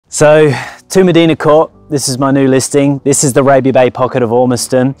So to Medina Court, this is my new listing. This is the Raby Bay pocket of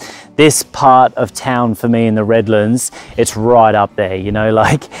Ormiston. This part of town for me in the Redlands, it's right up there, you know,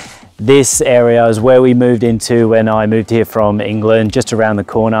 like this area is where we moved into when I moved here from England, just around the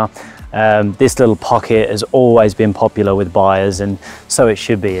corner. This little pocket has always been popular with buyers, and so it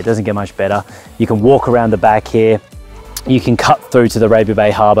should be. It doesn't get much better. You can walk around the back here. You can cut through to the Raby Bay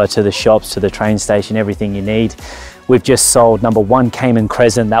Harbour, to the shops, to the train station, everything you need. We've just sold number 1 Cayman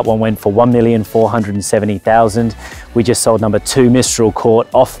Crescent. That one went for $1,470,000. We just sold number 2 Mr.Sell Court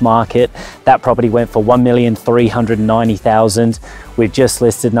off market. That property went for $1,390,000. We've just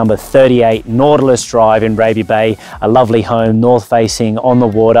listed number 38 Nautilus Drive in Raby Bay, a lovely home, north facing, on the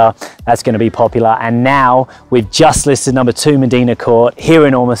water. That's going to be popular. And now we've just listed number 2 Medina Court here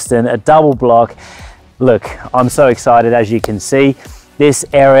in Ormiston, a double block. Look, I'm so excited, as you can see. This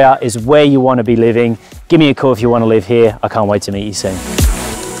area is where you want to be living. Give me a call if you want to live here. I can't wait to meet you soon.